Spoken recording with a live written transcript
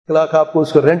لاکھ آپ کو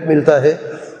اس کا رینٹ ملتا ہے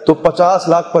تو 50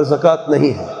 لاکھ پر زکوٰۃ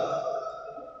نہیں ہے.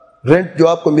 رینٹ جو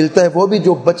آپ کو ملتا ہے وہ بھی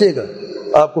جو بچے گا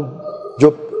آپ کو، جو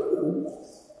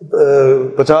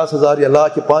 50,000 یا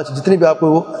لاکھ یا 5 جتنی بھی آپ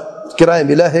کو وہ کرایہ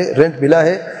ملا ہے، رینٹ ملا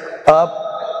ہے، آپ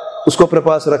اس کو اپنے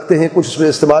پاس رکھتے ہیں، کچھ اس میں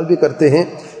استعمال بھی کرتے ہیں.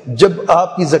 جب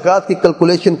آپ کی زکوٰۃ کی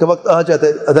کیلکولیشن کا وقت آ جاتا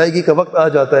ہے، ادائیگی کا وقت آ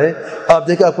جاتا ہے، آپ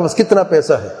دیکھیں آپ کے پاس کتنا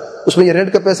پیسہ ہے، اس میں یہ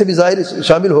رینٹ کا پیسے بھی ظاہر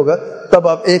شامل ہوگا، تب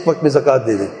آپ ایک وقت میں زکوٰۃ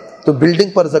دے دیں. تو بلڈنگ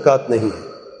پر زکوٰۃ نہیں ہے.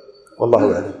 واللہ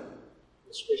اعلم.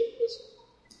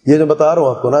 یہ جو بتا رہا ہوں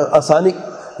آپ کو نا آسانی،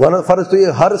 ورنہ فرض تو یہ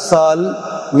ہر سال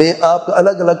میں آپ کا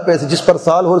الگ الگ پیسے، جس پر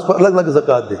سال ہو اس پر الگ الگ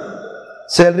زکوٰۃ دیں.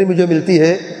 سیلری مجھے ملتی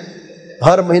ہے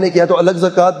ہر مہینے کیا تو الگ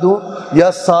زکوٰۃ دوں،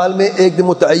 یا سال میں ایک دن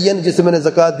متعین جس سے میں نے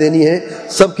زکوٰۃ دینی ہے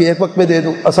سب کے ایک وقت میں دے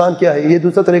دوں. آسان کیا ہے؟ یہ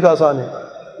دوسرا طریقہ آسان ہے.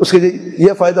 اس کے لیے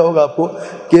یہ فائدہ ہوگا آپ کو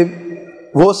کہ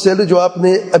وہ سیلری جو آپ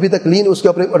نے ابھی تک لی اس کے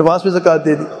اپنے ایڈوانس میں زکوٰۃ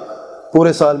دے دی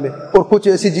پورے سال میں، اور کچھ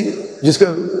ایسی جس کا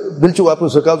بل چکا آپ نے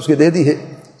زکوٰۃ اس کے دے دی ہے،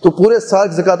 تو پورے سال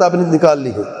کی زکوٰۃ آپ نے نکال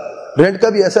لی ہے. رینٹ کا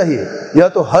بھی ایسا ہی ہے، یا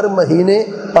تو ہر مہینے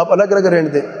آپ الگ الگ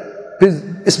رینٹ دیں، پھر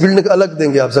اس بلڈنگ کا الگ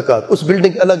دیں گے آپ زکوٰۃ، اس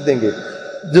بلڈنگ الگ دیں گے،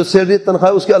 جو سیلری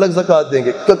تنخواہ اس کے الگ زکوٰۃ دیں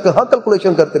گے. کہاں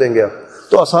کیلکولیشن کرتے رہیں گے آپ؟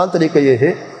 تو آسان طریقہ یہ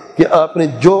ہے کہ آپ نے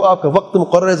جو آپ کا وقت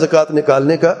مقرر ہے زکوٰۃ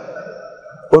نکالنے کا،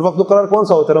 اور وقت مقرر کون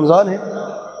سا ہوتا ہے؟ رمضان ہے؟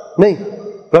 نہیں،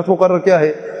 وقت مقرر کیا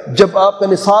ہے؟ جب آپ کا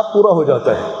نصاب پورا ہو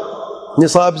جاتا ہے.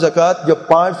 نصاب زکوٰۃ جب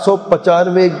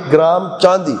 595 گرام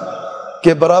چاندی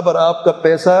کے برابر آپ کا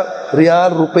پیسہ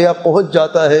ریال روپیہ پہنچ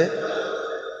جاتا ہے.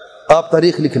 آپ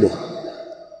تاریخ لکھ لیں،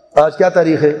 آج کیا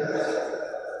تاریخ ہے؟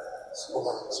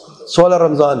 16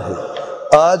 رمضان ہے.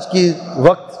 آج کی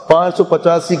وقت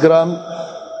 585 گرام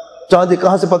چاندی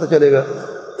کہاں سے پتہ چلے گا؟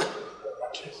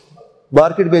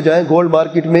 مارکیٹ میں جائیں، گولڈ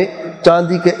مارکیٹ میں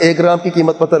چاندی کے 1 گرام کی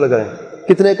قیمت پتہ لگائیں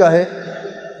کتنے کا ہے.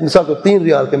 مثال تو 3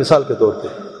 ریال کے مثال کے طور پہ،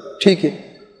 ٹھیک ہے،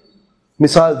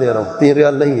 مثال دے رہا ہوں، 3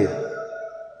 ریال نہیں ہے،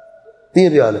 3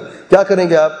 ریال ہے. کیا کریں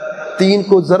گے آپ؟ 3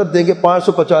 کو ضرب دیں گے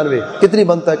 595، کتنی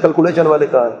بنتا ہے؟ کیلکولیشن والے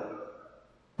کہاں ہے؟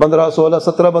 15 16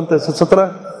 17 بنتے ہیں،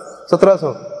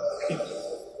 1700.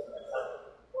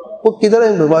 وہ کدھر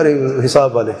ہیں ہمارے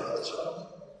حساب والے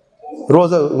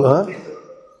روزہ؟ ہاں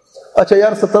اچھا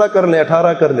یار 17 کر لیں،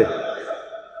 18 کر لیں،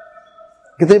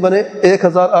 کتنے بنے؟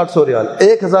 1800 ریال.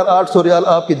 1800 ریال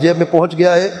آپ کی جیب میں پہنچ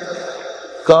گیا ہے.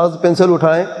 کاغذ پینسل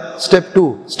اٹھائیں. Step 2،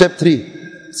 step 3.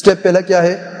 اسٹیپ پہلا کیا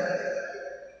ہے؟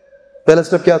 پہلا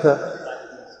اسٹیپ کیا تھا؟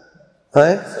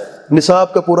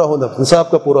 نصاب کا پورا ہونا.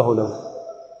 نصاب کا پورا ہونا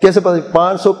کیسے پتہ؟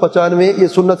 595 یہ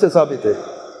سنت سے ثابت ہے.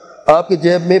 آپ کی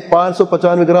جیب میں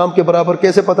 595 گرام کے برابر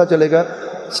کیسے پتہ چلے گا؟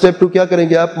 اسٹیپ 2 کیا کریں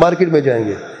گے آپ؟ مارکیٹ میں جائیں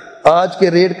گے. آج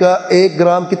کے ریٹ کا 1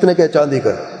 گرام کتنے کا ہے چاندی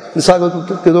کا؟ مثال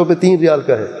کے طور پہ 3 ریال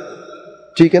کا ہے،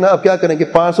 ٹھیک ہے نا. اب کیا کریں گے؟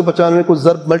 595 کو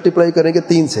ضرب ملٹیپلائی کریں گے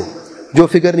 3 سے، جو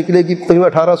فگر نکلے گی تقریباً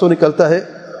 1800 نکلتا ہے.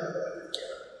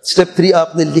 اسٹیپ 3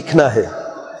 آپ نے لکھنا ہے،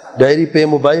 ڈائری پہ،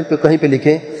 موبائل پہ، کہیں پہ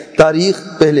لکھیں. تاریخ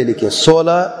پہلے لکھیں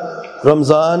 16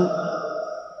 رمضان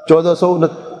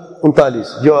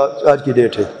 1439 جو آج کی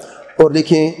ڈیٹ ہے، اور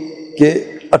لکھیں کہ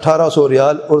 1800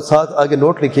 ریال، اور ساتھ آگے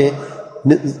نوٹ لکھیں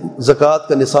زکوٰۃ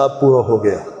کا نصاب پورا ہو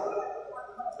گیا.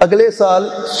 اگلے سال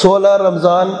 16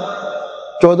 رمضان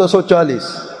 1440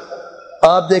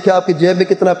 آپ دیکھیں آپ کی جیب میں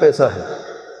کتنا پیسہ ہے.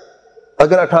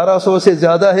 اگر 1800 سے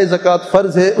زیادہ ہے زکوٰۃ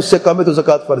فرض ہے، اس سے کم ہے تو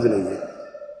زکوٰۃ فرض نہیں ہے.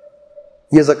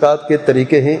 یہ زکوٰۃ کے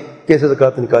طریقے ہیں کیسے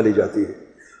زکوٰۃ نکالی جاتی ہے.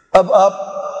 اب آپ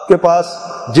کے پاس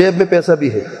جیب میں پیسہ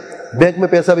بھی ہے، بینک میں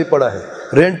پیسہ بھی پڑا ہے،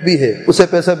 رینٹ بھی ہے، اس سے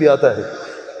پیسہ بھی آتا ہے،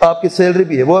 آپ کی سیلری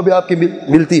بھی ہے، وہ بھی آپ کی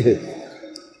ملتی ہے.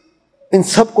 ان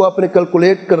سب کو آپ نے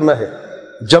کیلکولیٹ کرنا ہے،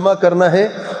 جمع کرنا ہے،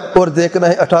 اور دیکھنا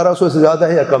ہے 1800 سے زیادہ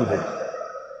ہے یا کم ہے.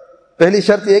 پہلی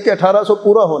شرط یہ کہ 1800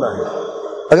 پورا ہونا ہے.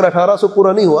 اگر 1800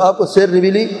 پورا نہیں ہوا، آپ کو سیلری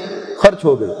ملی، خرچ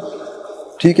ہو گئی،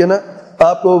 ٹھیک ہے نا،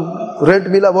 آپ کو رینٹ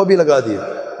ملا وہ بھی لگا دیا،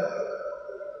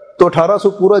 تو 1800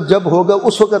 پورا جب ہوگا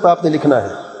اس وقت آپ نے لکھنا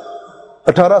ہے.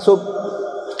 1800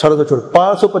 چھوڑ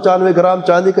 595 گرام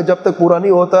چاندی کا جب تک پورا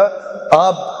نہیں ہوتا،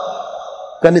 آپ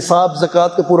کا نصاب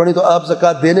زکوٰۃ کا پورا نہیں، تو آپ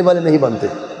زکوٰۃ دینے والے نہیں بنتے.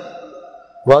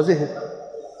 واضح ہے؟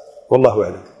 واللہ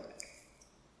اعلم.